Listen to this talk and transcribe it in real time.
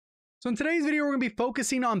So in today's video, we're going to be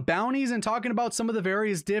focusing on bounties and talking about some of the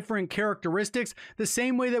various different characteristics, the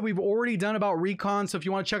same way that we've already done about recon. So if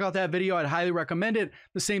you want to check out that video, I'd highly recommend it.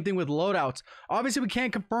 The same thing with loadouts. Obviously, we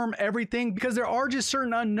can't confirm everything because there are just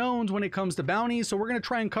certain unknowns when it comes to bounties. So we're going to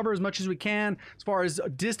try and cover as much as we can as far as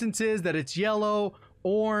distances, that it's yellow,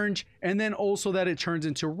 orange, and then also that it turns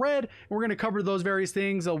into red. And we're going to cover those various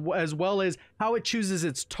things as well as how it chooses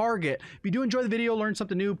its target. If you do enjoy the video, learn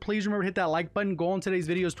something new, please remember to hit that like button. Goal in today's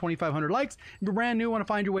video is 2,500 likes. If you're brand new, want to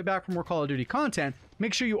find your way back for more Call of Duty content,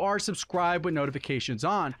 make sure you are subscribed with notifications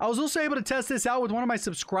on. I was also able to test this out with one of my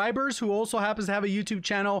subscribers who also happens to have a YouTube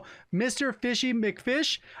channel. Mr. Fishy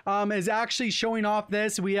McFish is actually showing off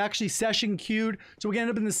this. We actually session queued, so we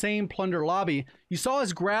ended up in the same plunder lobby. You saw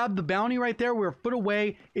us grab the bounty right there. We were a foot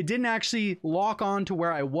away. It didn't actually lock on to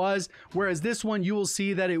where I was, whereas this one, you will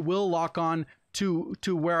see that it will lock on to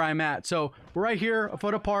where I'm at. So we're right here, a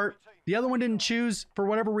foot apart. The other one didn't choose for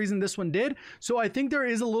whatever reason, this one did. So I think there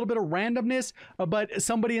is a little bit of randomness, but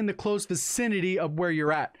somebody in the close vicinity of where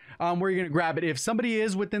you're at, where you're going to grab it. If somebody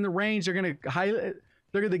is within the range, they're going to highlight.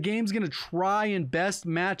 The game's going to try and best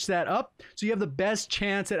match that up. So you have the best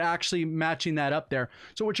chance at actually matching that up there.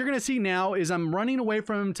 So what you're going to see now is I'm running away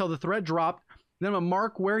from him until the threat dropped. Then I'm going to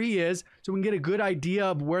mark where he is so we can get a good idea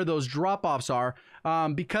of where those drop-offs are.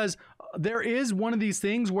 Because there is one of these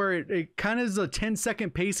things where it kind of is a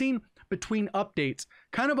 10-second pacing between updates.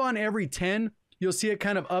 Kind of on every 10, you'll see it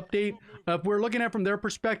kind of update. If we're looking at from their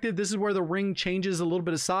perspective, this is where the ring changes a little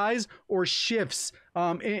bit of size or shifts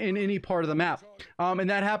in any part of the map. And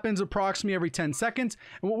that happens approximately every 10 seconds.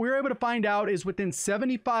 And what we were able to find out is within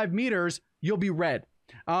 75 meters, you'll be red.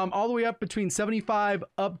 All the way up between 75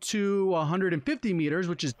 up to 150 meters,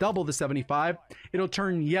 which is double the 75, it'll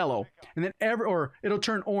turn yellow, and then it'll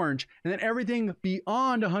turn orange, and then everything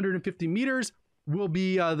beyond 150 meters will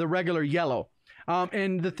be the regular yellow.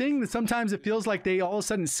 And the thing that sometimes it feels like they all of a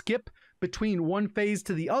sudden skip between one phase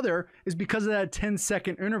to the other is because of that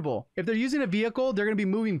 10-second interval. If they're using a vehicle, they're going to be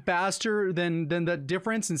moving faster than the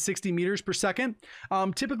difference in 60 meters per second.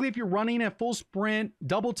 Typically, if you're running at full sprint,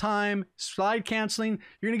 double time, slide canceling,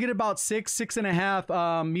 you're going to get about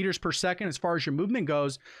 6.5 meters per second as far as your movement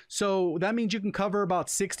goes. So that means you can cover about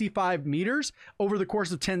 65 meters over the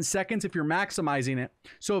course of 10 seconds if you're maximizing it.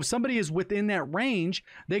 So if somebody is within that range,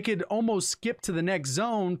 they could almost skip to the next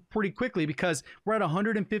zone pretty quickly because we're at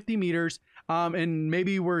 150 meters. And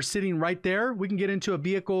maybe we're sitting right there. We can get into a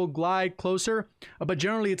vehicle, glide closer, but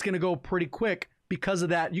generally it's going to go pretty quick because of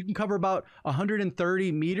that. You can cover about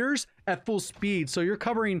 130 meters at full speed. So you're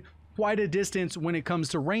covering quite a distance when it comes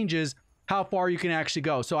to ranges, how far you can actually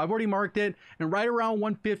go. So I've already marked it, and right around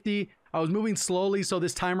 150, I was moving slowly so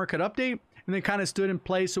this timer could update, and then kind of stood in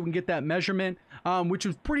place so we can get that measurement, which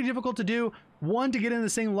was pretty difficult to do. One, to get in the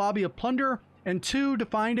same lobby of plunder, and two, to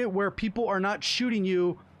find it where people are not shooting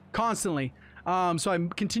you constantly. So I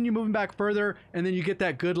continue moving back further, and then you get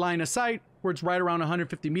that good line of sight where it's right around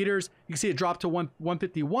 150 meters. You can see it drop to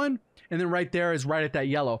 151, and then right there is right at that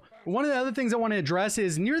yellow. One of the other things I want to address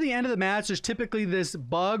is near the end of the match, there's typically this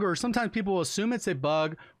bug, or sometimes people will assume it's a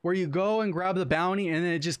bug, where you go and grab the bounty and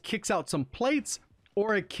then it just kicks out some plates,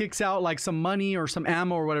 or it kicks out like some money or some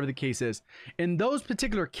ammo or whatever the case is. In those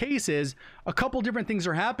particular cases, a couple different things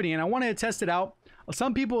are happening, and I wanted to test it out.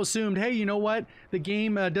 Some people assumed, hey, you know what? The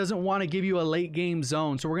game doesn't want to give you a late game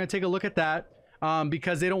zone. So we're going to take a look at that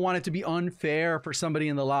because they don't want it to be unfair for somebody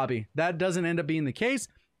in the lobby. That doesn't end up being the case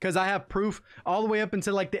because I have proof all the way up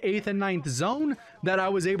into like the 8th and 9th zone that I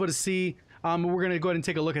was able to see. We're going to go ahead and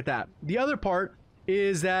take a look at that. The other part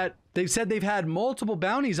is that they've said they've had multiple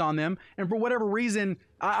bounties on them, and for whatever reason,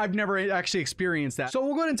 I've never actually experienced that. So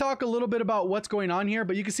we'll go ahead and talk a little bit about what's going on here,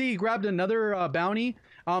 but you can see he grabbed another bounty,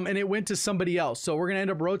 and it went to somebody else. So we're going to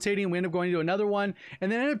end up rotating. We end up going to another one,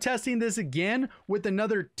 and then end up testing this again with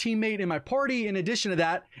another teammate in my party in addition to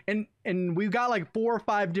that, and we've got like 4 or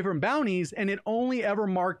 5 different bounties, and it only ever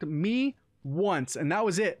marked me once, and that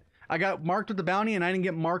was it. I got marked with the bounty, and I didn't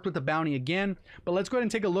get marked with the bounty again. But let's go ahead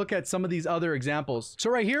and take a look at some of these other examples. So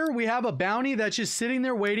right here, we have a bounty that's just sitting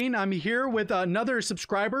there waiting. I'm here with another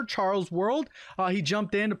subscriber, Charles World. He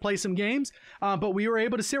jumped in to play some games, but we were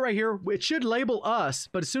able to sit right here. It should label us,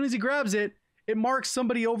 but as soon as he grabs it, it marks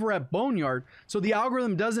somebody over at Boneyard. So the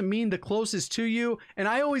algorithm doesn't mean the closest to you. And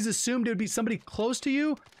I always assumed it would be somebody close to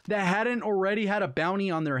you that hadn't already had a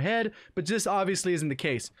bounty on their head, but this obviously isn't the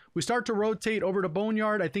case. We start to rotate over to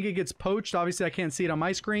Boneyard. I think it gets poached. Obviously, I can't see it on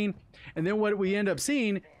my screen. And then what we end up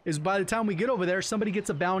seeing is by the time we get over there, somebody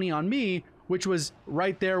gets a bounty on me, which was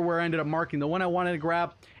right there where I ended up marking. The one I wanted to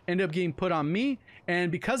grab ended up getting put on me.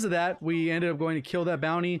 And because of that, we ended up going to kill that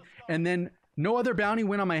bounty. And then no other bounty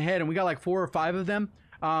went on my head, and we got like 4 or 5 of them.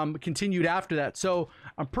 continued after that. So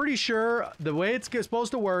I'm pretty sure the way it's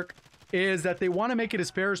supposed to work is that they want to make it as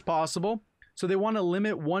fair as possible. So they want to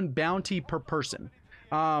limit 1 bounty per person.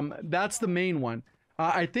 That's the main one.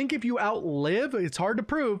 I think if you outlive, it's hard to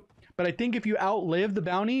prove, but I think if you outlive the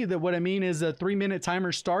bounty, that what I mean is a 3-minute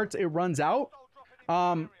timer starts, it runs out.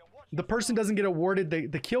 The person doesn't get awarded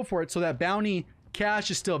the kill for it, so that bounty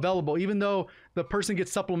cash is still available. Even though the person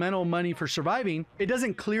gets supplemental money for surviving, it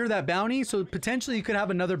doesn't clear that bounty, so potentially you could have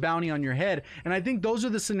another bounty on your head. And I think those are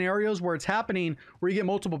the scenarios where it's happening, where you get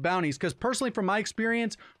multiple bounties. Because personally, from my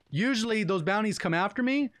experience, usually those bounties come after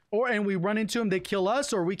me, and we run into them, they kill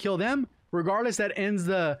us, or we kill them. Regardless, that ends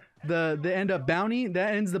the end of bounty.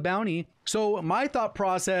 That ends the bounty. So my thought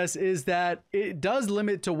process is that it does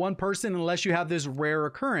limit to 1 person unless you have this rare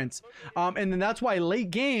occurrence. And then that's why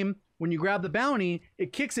late game, when you grab the bounty,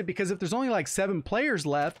 it kicks it, because if there's only like 7 players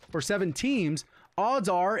left or 7 teams, odds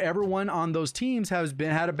are everyone on those teams has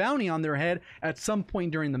had a bounty on their head at some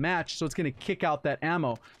point during the match. So it's going to kick out that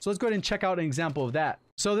ammo. So let's go ahead and check out an example of that.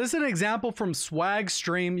 So this is an example from Swag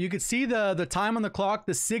Stream. You can see the time on the clock.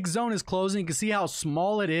 The 6 zone is closing. You can see how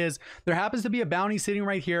small it is. There happens to be a bounty sitting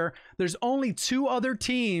right here. There's only 2 other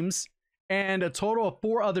teams and a total of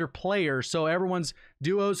 4 other players. So everyone's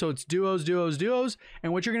duos. So it's duos, duos, duos.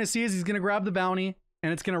 And what you're going to see is he's going to grab the bounty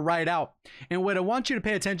and it's going to ride out. And what I want you to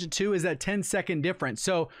pay attention to is that 10-second difference.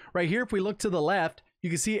 So right here, if we look to the left, you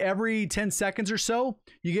can see every 10 seconds or so,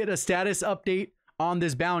 you get a status update on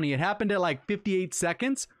this bounty. It happened at like 58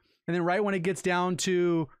 seconds. And then right when it gets down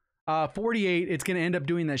to 48, it's going to end up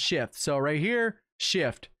doing that shift. So right here,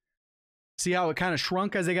 shift. See how it kind of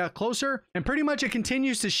shrunk as they got closer? And pretty much it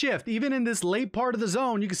continues to shift. Even in this late part of the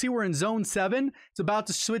zone, you can see we're in zone 7. It's about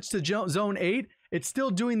to switch to zone 8. It's still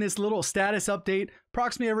doing this little status update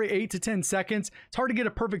approximately every 8 to 10 seconds. It's hard to get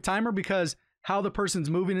a perfect timer because how the person's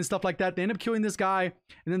moving and stuff like that. They end up killing this guy,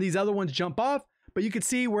 and then these other ones jump off. But you can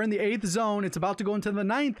see we're in the 8th zone. It's about to go into the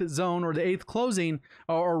 9th zone, or the 8th closing,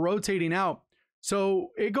 or rotating out.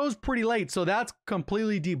 So it goes pretty late. So that's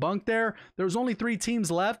completely debunked there. There's only 3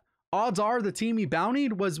 teams left. Odds are the team he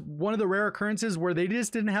bountied was one of the rare occurrences where they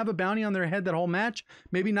just didn't have a bounty on their head that whole match.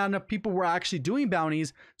 Maybe not enough people were actually doing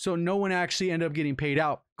bounties, so no one actually ended up getting paid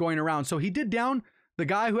out going around. So he did down the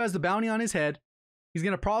guy who has the bounty on his head. He's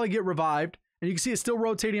going to probably get revived, and you can see it's still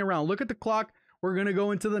rotating around. Look at the clock. We're going to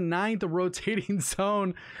go into the 9th rotating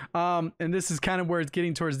zone, and this is kind of where it's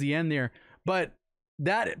getting towards the end there. But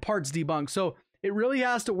that part's debunked. So it really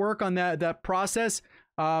has to work on that process.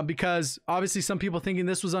 Because obviously some people thinking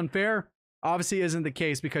this was unfair, obviously isn't the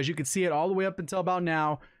case, because you can see it all the way up until about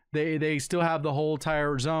now. They still have the whole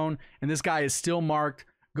entire zone, and this guy is still marked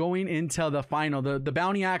going into the final. The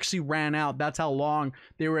bounty actually ran out. That's how long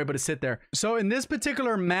they were able to sit there. So in this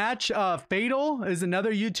particular match, Fatal is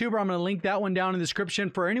another YouTuber. I'm going to link that one down in the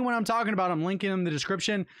description. For anyone I'm talking about, I'm linking in the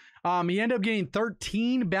description. He ended up getting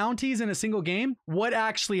 13 bounties in a single game. What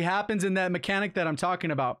actually happens in that mechanic that I'm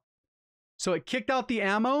talking about? So it kicked out the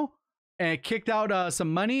ammo, and it kicked out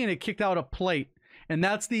some money, and it kicked out a plate. And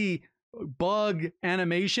that's the bug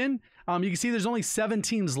animation. You can see there's only 7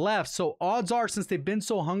 teams left. So odds are, since they've been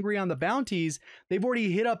so hungry on the bounties, they've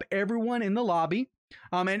already hit up everyone in the lobby.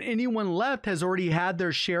 And anyone left has already had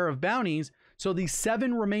their share of bounties. So these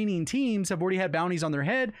 7 remaining teams have already had bounties on their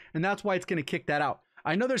head, and that's why it's going to kick that out.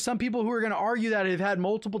 I know there's some people who are going to argue that they've had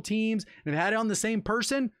multiple teams and have had it on the same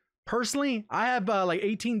person. Personally, I have like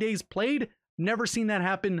 18 days played, never seen that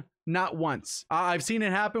happen, not once. I've seen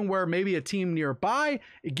it happen where maybe a team nearby,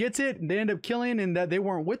 it gets it, and they end up killing, and that they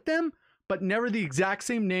weren't with them, but never the exact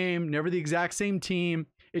same name, never the exact same team.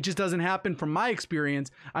 It just doesn't happen from my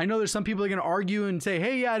experience. I know there's some people that are going to argue and say,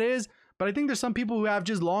 hey, yeah, it is. But I think there's some people who have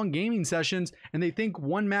just long gaming sessions and they think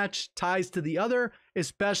one match ties to the other,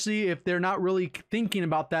 especially if they're not really thinking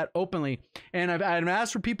about that openly. And I've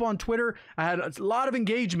asked for people on Twitter. I had a lot of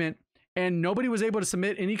engagement, and nobody was able to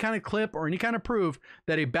submit any kind of clip or any kind of proof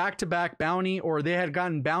that a back-to-back bounty, or they had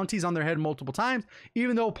gotten bounties on their head multiple times,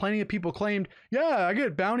 even though plenty of people claimed, yeah, I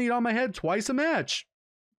get bountied on my head twice a match.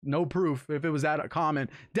 No proof if it was that common.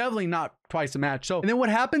 Definitely not twice a match. So, and then what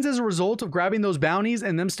happens as a result of grabbing those bounties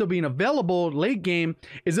and them still being available late game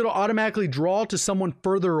is it'll automatically draw to someone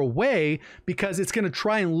further away, because it's going to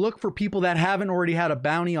try and look for people that haven't already had a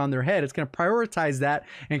bounty on their head. It's going to prioritize that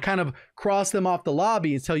and kind of cross them off the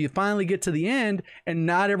lobby until you finally get to the end and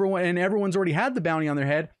not everyone, and everyone's already had the bounty on their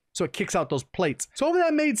head. so it kicks out those plates. So hopefully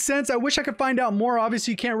that made sense. I wish I could find out more.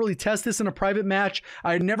 Obviously, you can't really test this in a private match.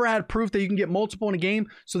 I never had proof that you can get multiple in a game,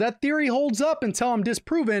 so that theory holds up until I'm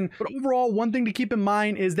disproven. But overall, one thing to keep in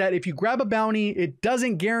mind is that if you grab a bounty, it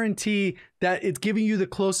doesn't guarantee that it's giving you the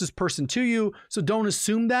closest person to you. So don't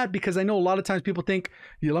assume that, because I know a lot of times people think,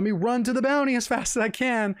 yeah, let me run to the bounty as fast as I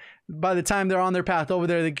can. By the time they're on their path over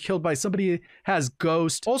there, they get killed by somebody who has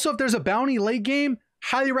ghost. Also, if there's a bounty late game,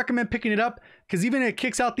 highly recommend picking it up, because even if it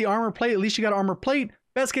kicks out the armor plate, at least you got armor plate.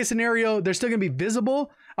 Best case scenario, they're still gonna be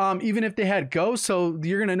visible, even if they had ghosts, so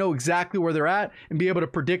you're gonna know exactly where they're at and be able to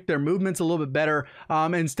predict their movements a little bit better,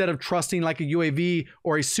 instead of trusting like a UAV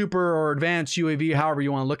or a super or advanced UAV, however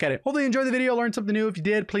you wanna look at it. Hopefully you enjoyed the video, learned something new. If you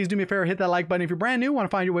did, please do me a favor, hit that like button. If you're brand new, wanna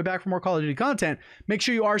find your way back for more Call of Duty content, make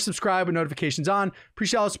sure you are subscribed with notifications on.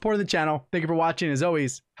 Appreciate all the support of the channel. Thank you for watching. As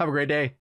always, have a great day.